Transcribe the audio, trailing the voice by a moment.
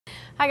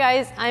Hi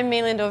guys, I'm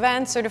Maylin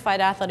Dovan, certified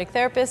athletic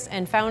therapist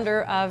and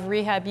founder of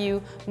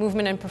Rehab-U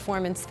Movement and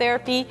Performance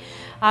Therapy.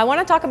 I want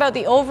to talk about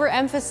the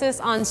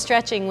overemphasis on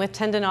stretching with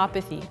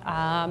tendinopathy.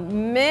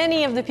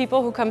 Many of the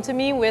people who come to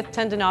me with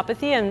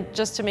tendinopathy, and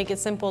just to make it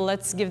simple,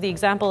 let's give the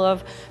example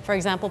of, for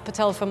example,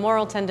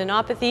 Patellofemoral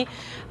Tendinopathy.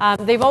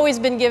 They've always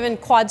been given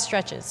quad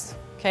stretches.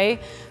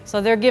 Okay,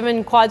 so they're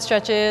given quad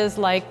stretches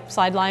like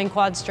side-lying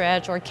quad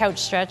stretch or couch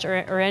stretch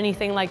or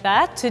anything like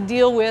that to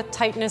deal with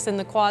tightness in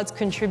the quads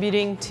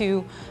contributing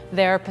to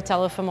their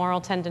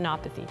patellofemoral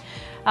tendinopathy.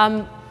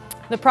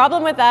 The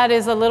problem with that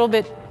is a little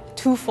bit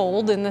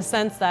twofold in the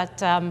sense that,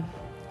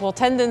 well,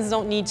 tendons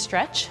don't need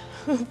stretch.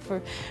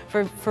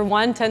 For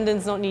one,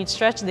 tendons don't need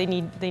stretch, they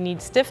need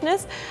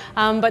stiffness.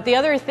 But the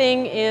other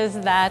thing is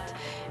that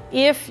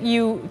if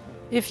you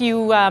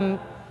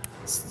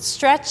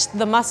stretch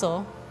the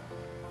muscle,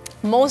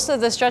 most of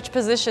the stretch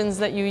positions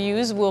that you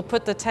use will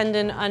put the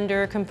tendon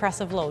under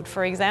compressive load.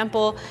 For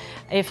example,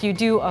 if you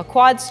do a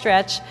quad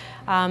stretch,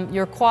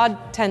 your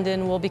quad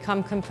tendon will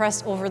become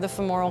compressed over the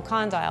femoral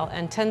condyle,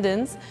 and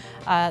tendons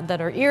that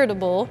are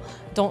irritable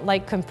don't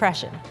like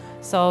compression.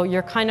 So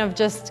you're kind of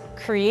just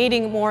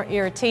creating more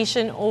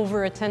irritation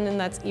over a tendon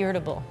that's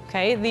irritable,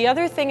 okay? The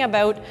other thing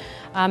about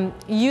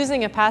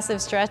using a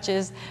passive stretch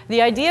is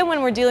the idea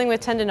when we're dealing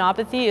with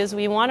tendinopathy is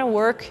we want to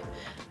work.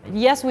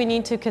 Yes, we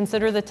need to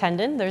consider the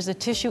tendon. There's a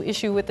tissue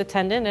issue with the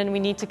tendon and we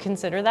need to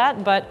consider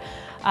that. But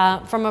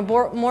from a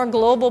more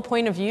global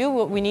point of view,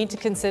 what we need to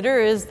consider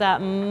is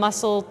that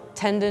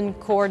muscle-tendon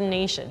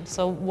coordination.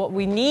 So what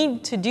we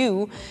need to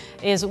do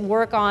is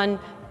work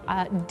on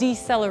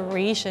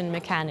deceleration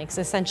mechanics,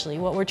 essentially.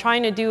 What we're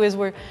trying to do is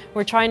we're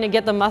trying to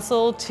get the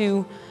muscle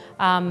to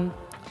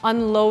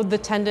unload the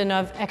tendon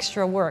of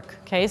extra work,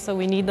 okay? So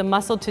we need the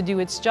muscle to do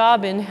its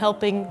job in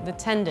helping the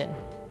tendon,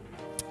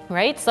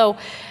 right? So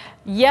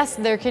yes,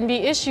 there can be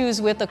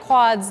issues with the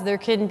quads. There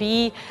can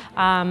be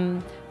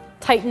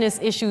tightness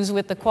issues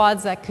with the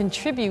quads that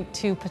contribute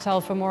to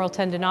patellofemoral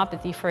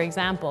tendinopathy, for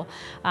example.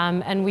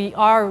 And we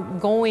are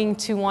going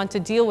to want to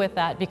deal with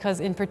that because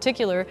in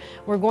particular,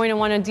 we're going to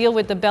want to deal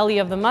with the belly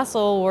of the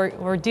muscle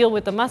or deal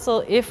with the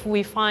muscle if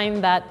we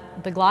find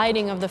that the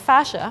gliding of the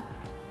fascia,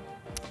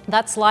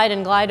 that slide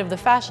and glide of the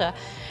fascia,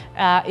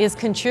 is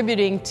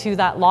contributing to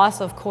that loss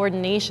of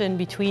coordination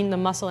between the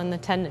muscle and the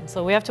tendon.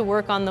 So we have to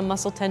work on the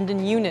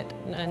muscle-tendon unit,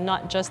 and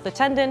not just the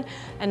tendon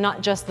and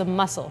not just the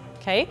muscle,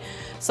 okay?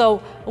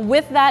 So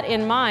with that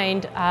in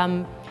mind,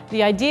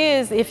 the idea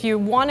is if you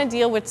want to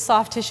deal with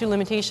soft tissue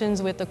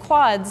limitations with the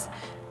quads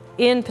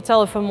in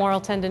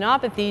patellofemoral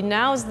tendinopathy,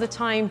 now's the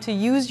time to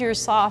use your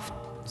soft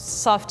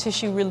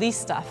tissue release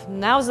stuff.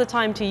 Now's the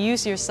time to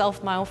use your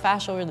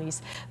self-myofascial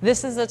release.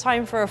 This is the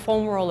time for a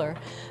foam roller.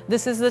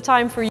 This is the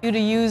time for you to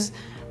use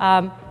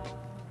a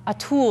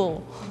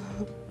tool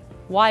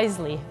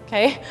wisely,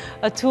 okay?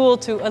 A tool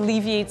to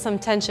alleviate some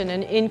tension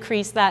and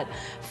increase that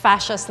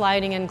fascia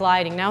sliding and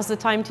gliding. Now's the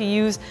time to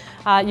use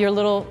your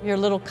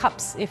little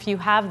cups if you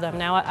have them.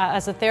 Now,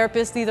 as a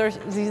therapist,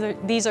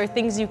 these are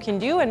things you can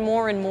do, and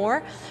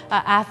more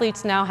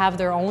athletes now have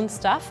their own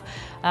stuff.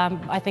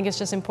 I think it's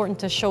just important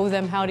to show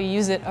them how to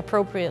use it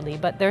appropriately,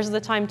 but there's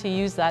the time to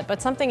use that.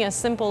 But something as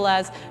simple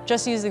as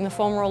just using the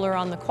foam roller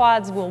on the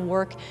quads will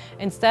work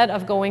instead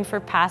of going for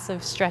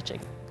passive stretching,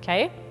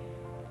 okay?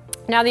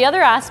 Now, the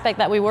other aspect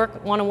that we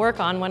want to work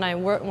on when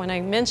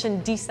I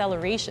mention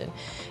deceleration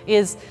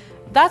is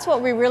that's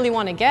what we really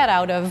want to get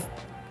out of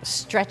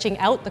stretching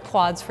out the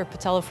quads for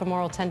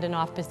patellofemoral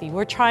tendinopathy.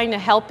 We're trying to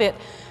help it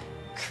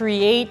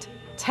create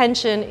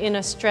tension in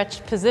a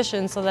stretched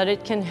position so that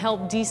it can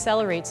help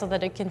decelerate, so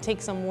that it can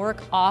take some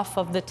work off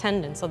of the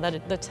tendon, so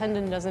that the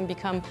tendon doesn't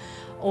become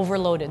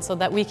overloaded, so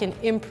that we can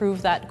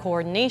improve that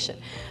coordination.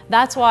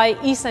 That's why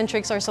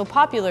eccentrics are so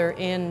popular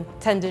in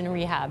tendon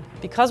rehab,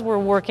 because we're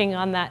working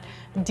on that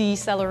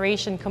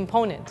deceleration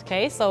component,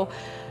 okay? So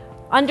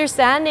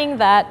understanding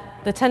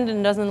that the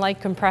tendon doesn't like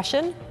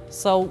compression,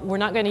 so we're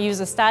not going to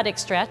use a static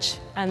stretch,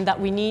 and that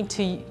we need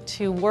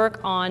to work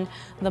on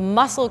the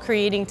muscle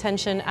creating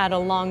tension at a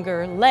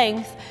longer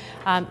length.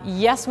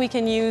 Yes, we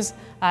can use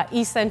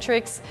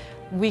eccentrics.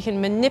 We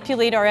can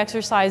manipulate our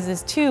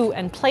exercises too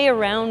and play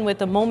around with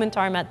the moment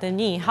arm at the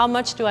knee. How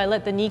much do I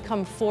let the knee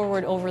come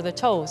forward over the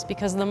toes?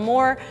 Because the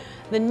more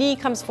the knee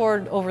comes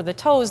forward over the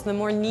toes, the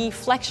more knee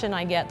flexion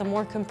I get, the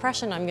more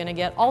compression I'm going to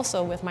get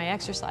also with my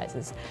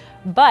exercises.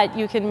 But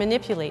you can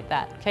manipulate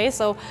that, okay?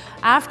 So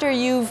after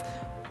you've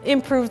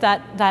improved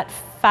that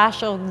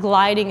fascial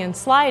gliding and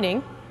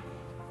sliding,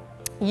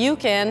 you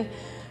can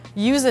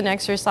use an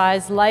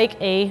exercise like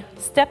a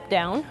step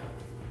down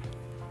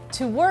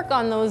to work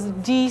on those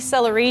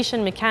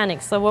deceleration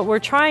mechanics. So what we're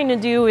trying to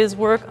do is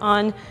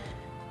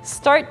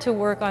start to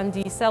work on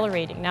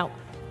decelerating. Now,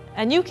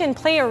 and you can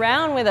play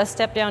around with a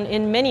step down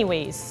in many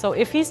ways. So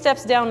if he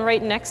steps down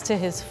right next to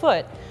his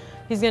foot,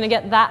 he's going to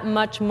get that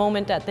much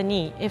moment at the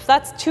knee. If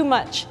that's too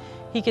much,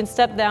 he can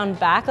step down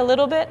back a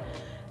little bit,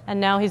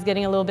 and now he's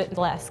getting a little bit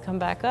less. Come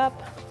back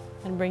up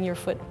and bring your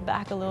foot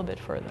back a little bit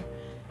further.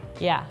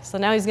 Yeah, so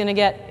now it's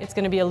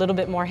gonna be a little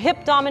bit more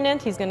hip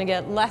dominant. He's gonna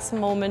get less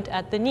moment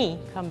at the knee.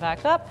 Come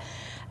back up.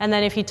 And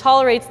then if he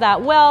tolerates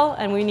that well,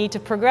 and we need to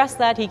progress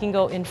that, he can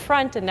go in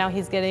front, and now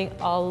he's getting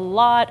a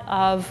lot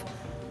of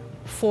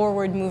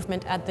forward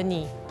movement at the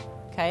knee,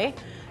 okay?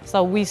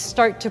 So we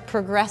start to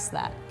progress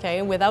that,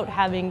 okay, without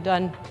having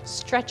done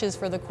stretches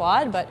for the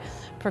quad, but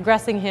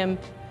progressing him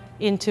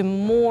into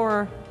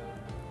more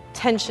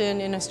tension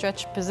in a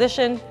stretch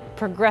position,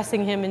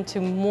 progressing him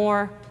into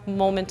more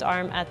moment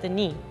arm at the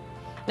knee.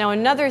 Now,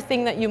 another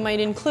thing that you might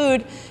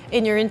include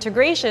in your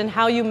integration,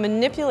 how you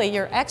manipulate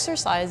your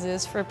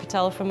exercises for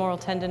patellofemoral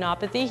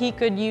tendinopathy, he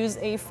could use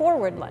a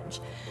forward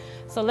lunge.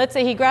 So let's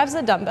say he grabs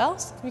the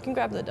dumbbells. You can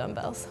grab the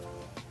dumbbells.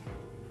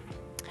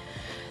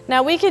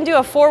 Now we can do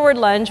a forward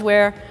lunge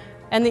where,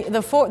 and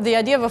the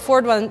idea of a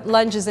forward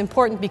lunge is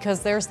important because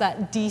there's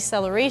that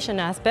deceleration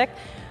aspect.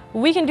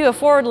 We can do a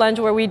forward lunge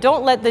where we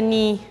don't let the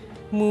knee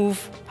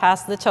move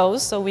past the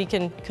toes, so we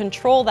can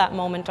control that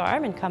moment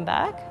arm and come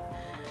back.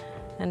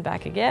 And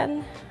back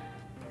again.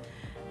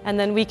 And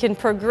then we can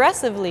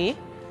progressively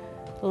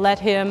let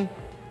him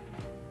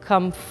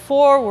come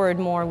forward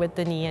more with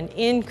the knee and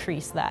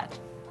increase that.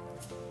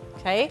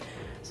 Okay?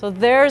 So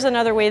there's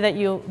another way that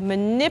you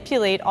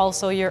manipulate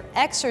also your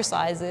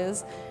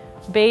exercises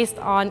based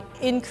on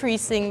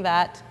increasing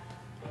that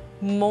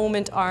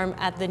moment arm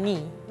at the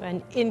knee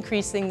and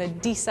increasing the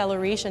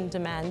deceleration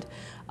demand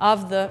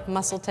of the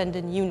muscle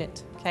tendon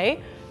unit.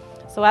 Okay?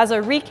 So as a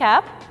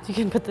recap, you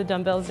can put the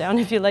dumbbells down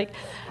if you like.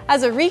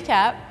 As a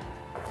recap,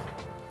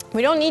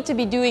 we don't need to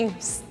be doing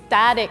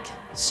static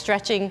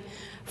stretching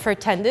for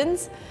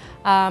tendons,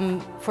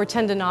 for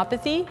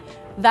tendinopathy.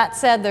 That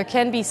said, there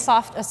can be a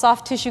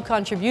soft tissue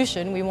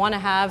contribution. We want to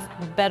have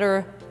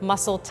better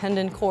muscle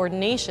tendon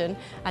coordination,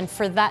 and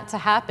for that to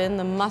happen,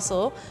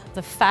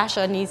 the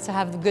fascia needs to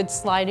have the good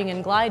sliding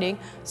and gliding,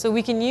 so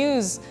we can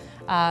use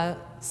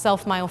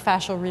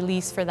self-myofascial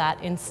release for that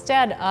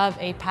instead of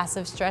a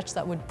passive stretch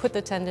that would put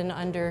the tendon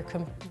under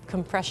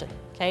compression,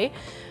 okay?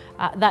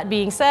 That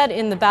being said,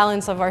 in the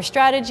balance of our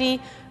strategy,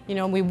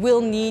 we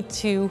will need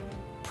to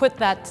put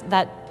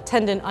that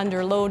tendon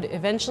under load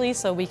eventually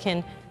so we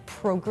can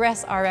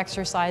progress our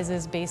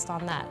exercises based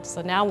on that.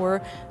 So now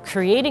we're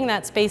creating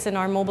that space in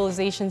our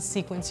mobilization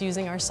sequence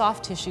using our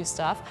soft tissue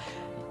stuff.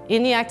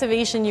 In the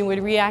activation, you would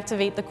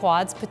reactivate the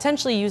quads,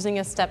 potentially using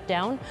a step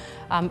down.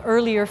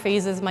 Earlier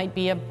phases might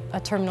be a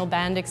terminal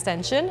band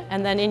extension.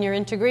 And then in your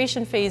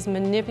integration phase,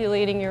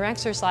 manipulating your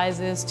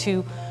exercises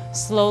to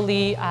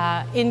slowly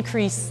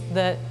increase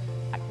the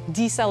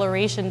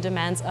deceleration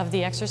demands of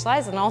the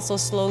exercise and also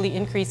slowly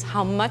increase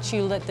how much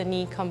you let the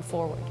knee come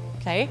forward,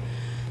 okay?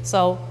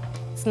 So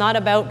it's not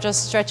about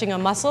just stretching a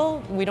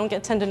muscle. We don't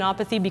get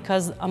tendinopathy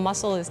because a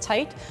muscle is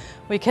tight.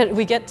 We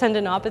get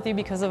tendinopathy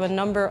because of a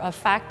number of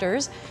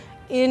factors,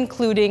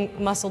 including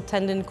muscle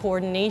tendon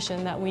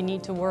coordination that we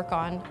need to work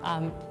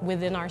on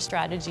within our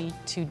strategy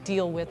to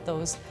deal with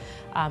those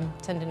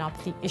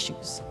tendinopathy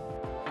issues.